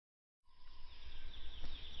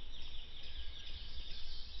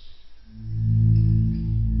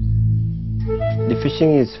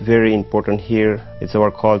Fishing is very important here. It's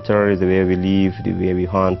our culture, it's the way we live, the way we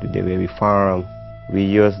hunt, the way we farm. We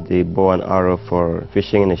use the bow and arrow for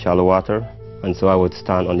fishing in the shallow water, and so I would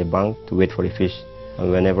stand on the bank to wait for the fish,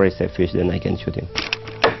 and whenever I see a fish, then I can shoot him.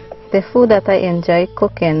 The food that I enjoy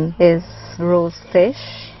cooking is roast fish.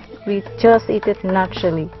 We just eat it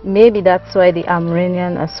naturally. Maybe that's why the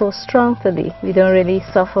Amerindians are so strong today. We don't really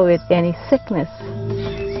suffer with any sickness.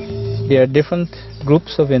 There are different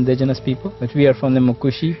groups of indigenous people, but we are from the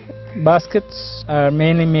Mukushi. Baskets are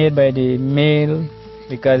mainly made by the male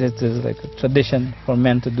because it is like a tradition for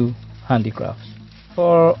men to do handicrafts.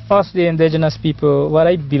 For us, the indigenous people, what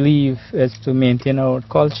I believe is to maintain our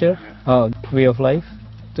culture, our way of life,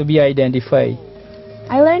 to be identified.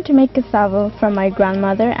 I learned to make cassava from my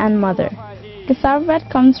grandmother and mother. Cassava bread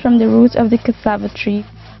comes from the root of the cassava tree.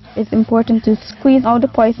 It's important to squeeze out the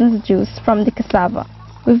poisonous juice from the cassava.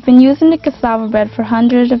 We've been using the cassava bread for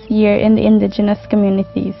hundreds of years in the indigenous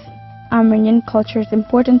communities. Amerindian culture is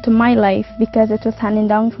important to my life because it was handed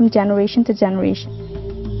down from generation to generation.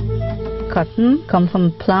 Cotton comes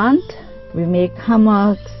from plant. We make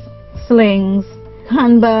hammocks, slings,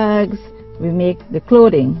 handbags. We make the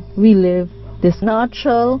clothing. We live this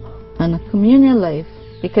natural and a communal life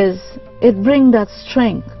because it brings that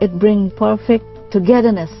strength. It brings perfect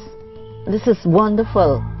togetherness. This is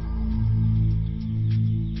wonderful.